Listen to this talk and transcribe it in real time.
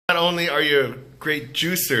only are you a great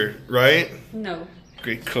juicer, right? No.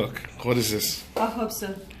 Great cook. What is this? I hope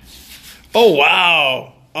so. Oh,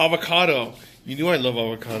 wow. Avocado. You knew I love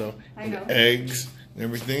avocado. I know. And eggs and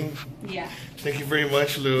everything. Yeah. Thank you very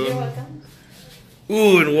much, Lou. You're welcome.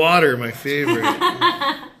 Ooh, and water, my favorite.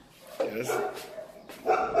 Yes.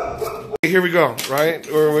 Here we go, right?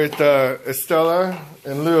 We're with Esthela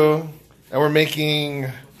and Lou, and we're making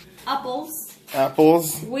apples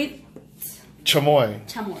with chamoy.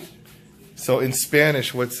 chamoy. So in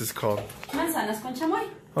Spanish, what's this called? Manzanas con chamoy.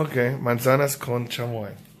 Okay, manzanas con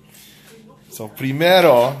chamoy. So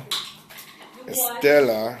primero,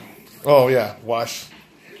 Esthela. Oh yeah, wash.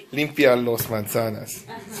 Limpia los manzanas.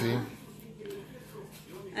 See?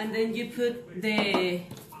 And then you put the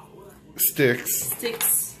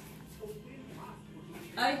Sticks.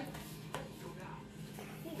 Ay.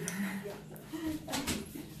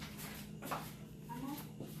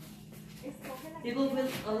 It will be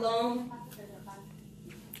a long...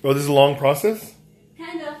 Oh, this is a long process?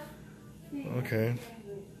 Kind of. Okay.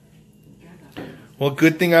 Well,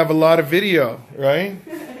 good thing I have a lot of video, right?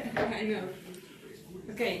 I know.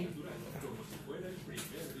 Okay.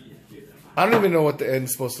 I don't even know what the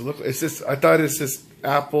end's supposed to look like. It's just, I thought it's just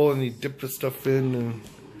apple and you dip the stuff in and...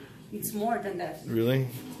 It's more than that. Really?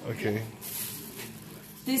 Okay.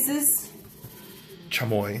 This is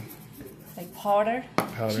Chamoy. like powder.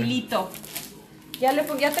 Chilito. Ya te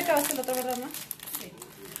acabaste el otro, ¿verdad, no? Sí.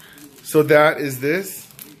 So that is this?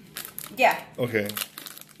 Yeah. Okay.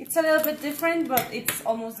 It's a little bit different, but it's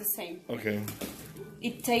almost the same. Okay.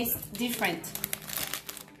 It tastes different.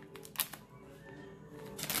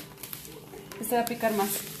 Este va a picar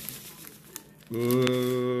más.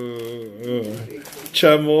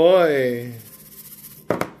 Chamoy.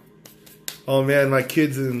 Oh man, my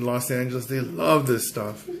kids in Los Angeles, they love this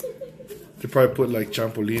stuff. They probably put like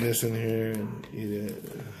champolinas in here and eat it.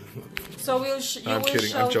 So I'm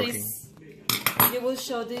kidding, I'm joking. You will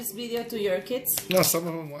show this video to your kids? No, some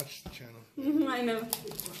of them watch the channel. I know.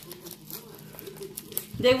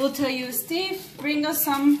 They will tell you, Steve, bring us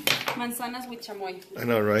some manzanas with chamoy. I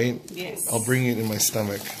know, right? Yes. I'll bring it in my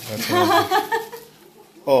stomach. That's what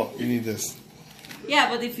oh, you need this. Yeah,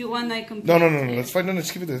 but if you want, I can... No, that's fine. No,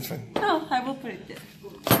 just keep it there, it's fine. No, I will put it there.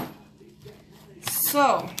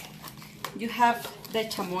 So, you have the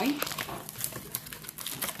chamoy.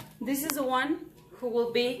 This is the one who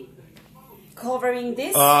will be covering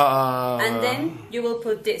this. And then you will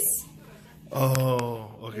put this.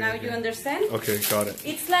 Oh, okay. Now you understand? Okay, got it.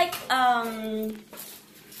 It's like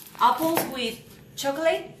apples with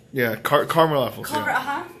chocolate. Yeah, caramel apples.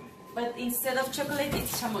 Yeah. But instead of chocolate,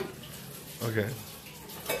 it's chamoy. Okay.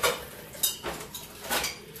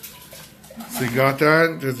 So you got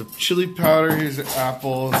that. There's a chili powder. Here's the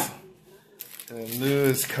apples. And Lou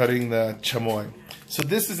is cutting the chamoy. So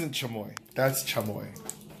this isn't chamoy. That's chamoy.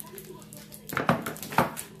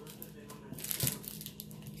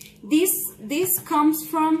 This comes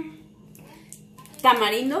from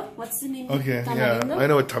tamarindo. What's the name? Okay, tamarindo? Yeah. I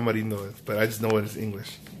know what tamarindo is, but I just know what it's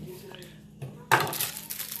English.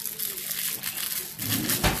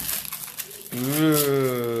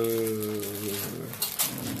 Ooh.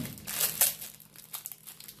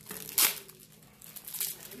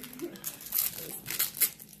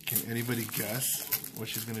 Can anybody guess what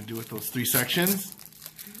she's going to do with those 3 sections?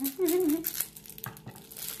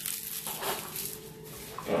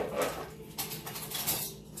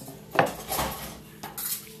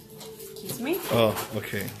 Excuse me? Oh,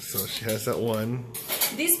 okay. So she has that one.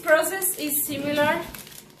 This process is similar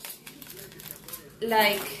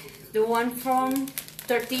like the one from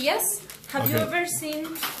tortillas. Have you ever seen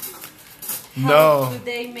how do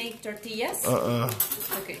they make tortillas?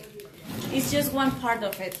 Okay. It's just one part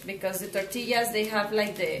of it because the tortillas, they have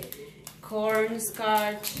like the corn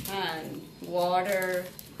starch and water.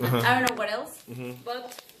 And I don't know what else.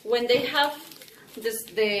 But when they have this,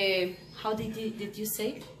 how did you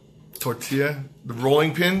say? Tortilla? The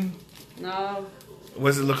rolling pin? No. What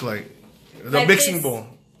does it look like? The Like mixing this. bowl.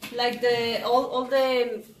 Like all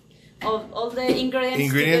the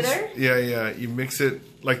ingredients together. Yeah. You mix it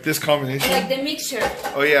like this combination. Like the mixture.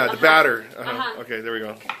 Oh yeah, the batter. Okay, there we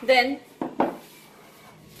go. Then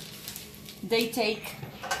they take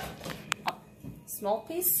a small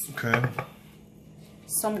piece,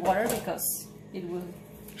 some water because it will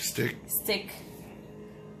stick.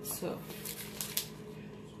 So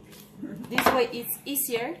this way it's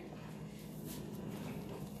easier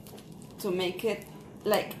to make it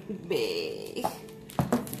like big.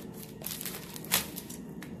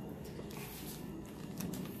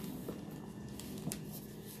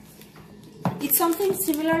 It's something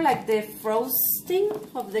similar like the frosting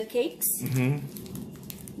of the cakes,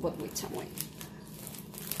 but with chamoy.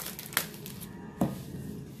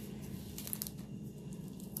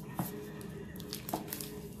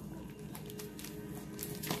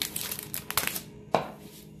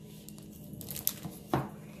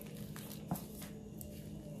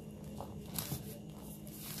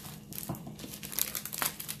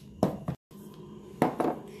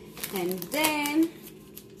 And then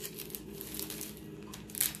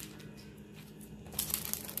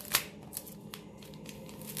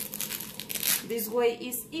this way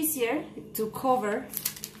is easier to cover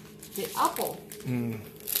the apple. Then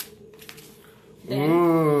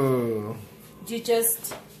Ooh. you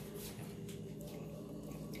just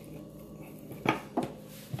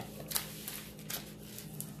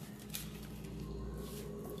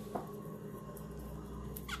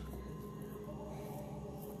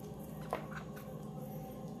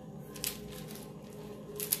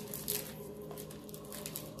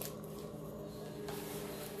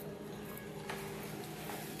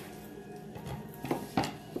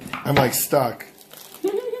I'm like stuck.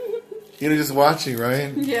 You're just watching,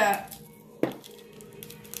 right? yeah.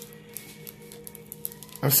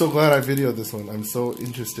 I'm so glad I videoed this one. I'm so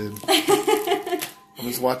interested. I'm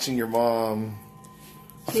just watching your mom.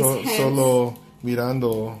 Solo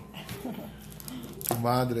mirando tu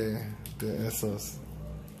madre de esos.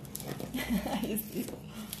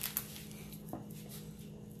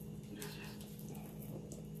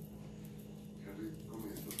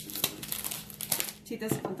 Sí te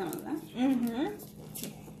hace falta más, ¿verdad?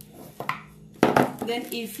 Sí. Then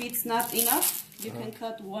if it's not enough, you can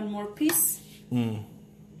cut one more piece.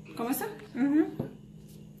 ¿Cómo está?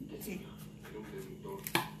 Sí.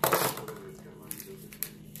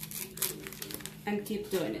 And keep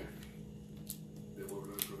doing it.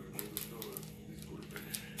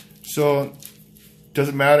 So, does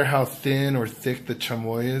it matter how thin or thick the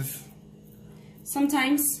chamoy is?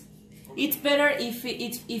 Sometimes it's better if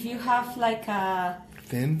you have like a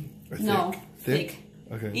Thin or thick? no thick.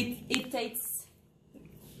 Okay. It tastes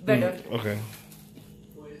better. Okay.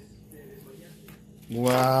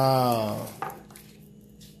 Wow.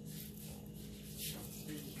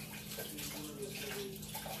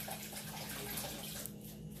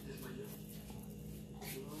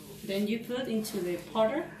 Then you put into the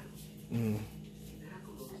powder.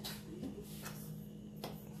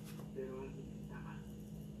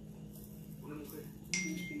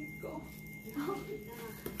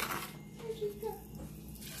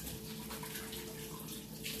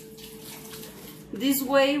 This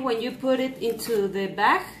way, when you put it into the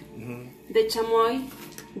bag, the chamoy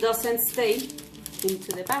doesn't stay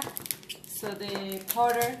into the bag. So the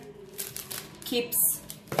powder keeps.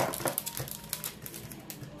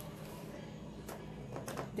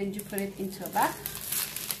 Then you put it into a bag.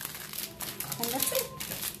 And that's it.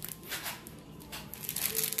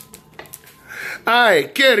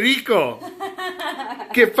 ¡Ay, qué rico!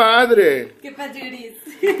 ¡Qué padre! ¡Qué padre!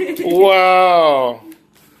 Wow.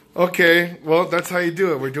 Okay, well, that's how you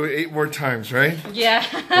do it. We're doing 8 more times, right? Yeah.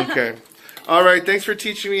 Okay. All right, thanks for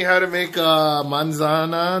teaching me how to make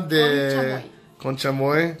manzana de con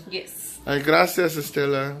chamoy. Yes. Ay, gracias,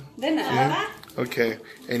 Esthela. De nada. Okay,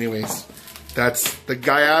 anyways, that's the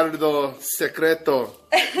gallardo secreto.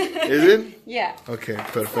 Is it? Yeah. Okay,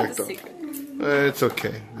 perfecto. Secret. It's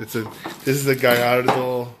okay. This is the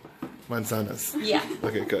gallardo manzanas. Yeah.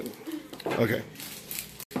 Okay, good. Okay.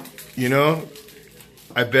 You know,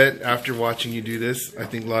 I bet after watching you do this, I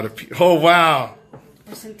think a lot of people... Oh, wow.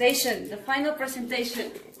 Presentation. The final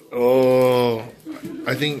presentation. Oh,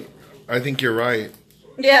 I think you're right.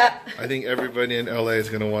 Yeah. I think everybody in LA is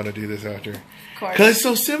going to want to do this after. Of course. Because it's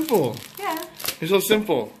so simple. Yeah. It's so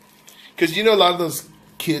simple. Because you know a lot of those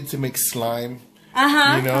kids who make slime,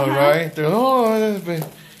 Uh-huh. you know, right? They're,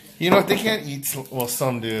 but, you know, they can't eat, well,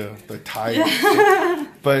 some do. They're tired.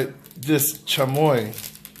 But this chamoy,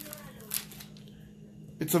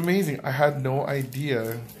 it's amazing. I had no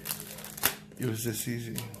idea it was this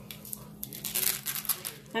easy.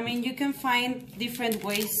 I mean, you can find different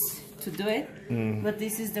ways to do it, but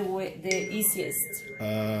this is the easiest.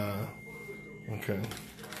 Okay.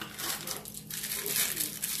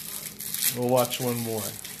 We'll watch one more.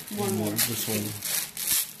 One more. This one.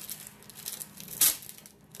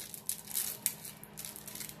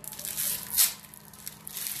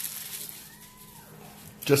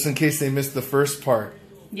 Just in case they missed the first part.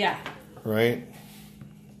 Yeah. Right?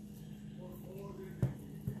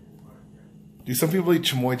 Do some people eat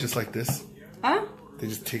chamoy just like this? Huh? They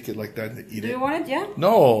just take it like that and they eat Do it? you want it? Yeah.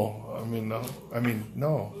 No. I mean, no.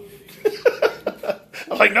 No.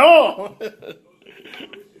 I'm like, no!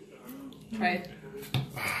 Try it.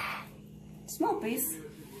 Small piece.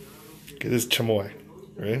 Okay, this is chamoy.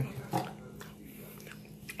 Right?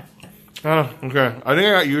 Oh, okay. I think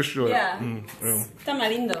I got used to it. Yeah. Yeah.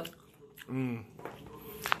 Tamarindo.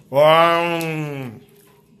 Wow.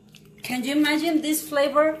 Can you imagine this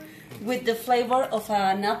flavor with the flavor of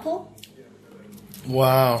an apple?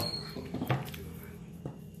 Wow.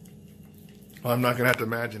 Well, I'm not going to have to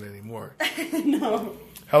imagine anymore. No.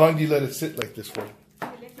 How long do you let it sit like this for?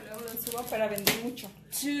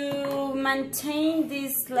 To maintain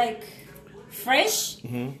this like fresh,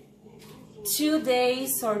 2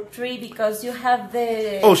 days or 3 because you have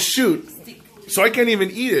the... Oh, shoot. stick. So I can't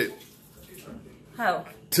even eat it. How?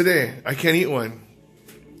 Today. I can't eat one.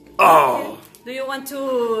 Oh. Do you want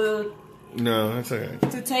to No, that's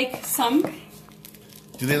okay. take some?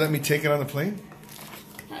 Do they let me take it on the plane?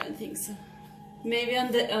 I don't think so. Maybe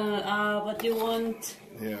on the what you want?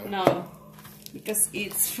 Yeah. No, because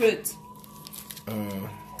it's fruit.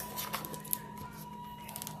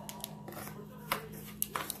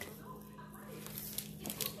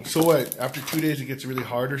 So what? After 2 days, it gets really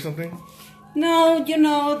hard or something? No, you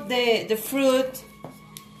know the fruit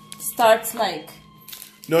starts like.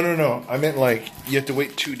 No. I meant like you have to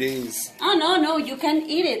wait 2 days. Oh no, you can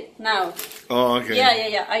eat it now. Oh, okay.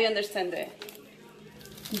 Yeah. I understand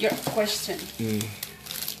your question.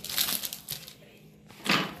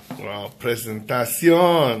 Wow,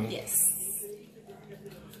 presentación. Yes.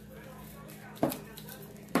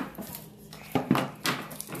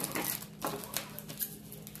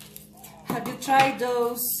 Have you tried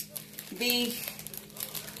those big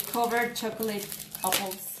covered chocolate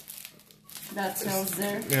apples that sells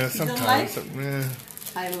there? Yeah, You don't sometimes. like? Yeah.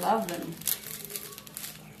 I love them.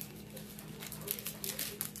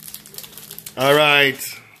 All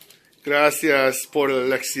right. Gracias por la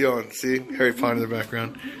lección. See? Harry Potter in the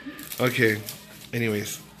background. Okay.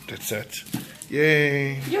 Anyways, that's it.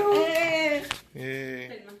 Yay.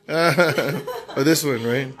 Yay. Oh, this one,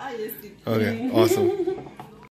 right? Okay, awesome.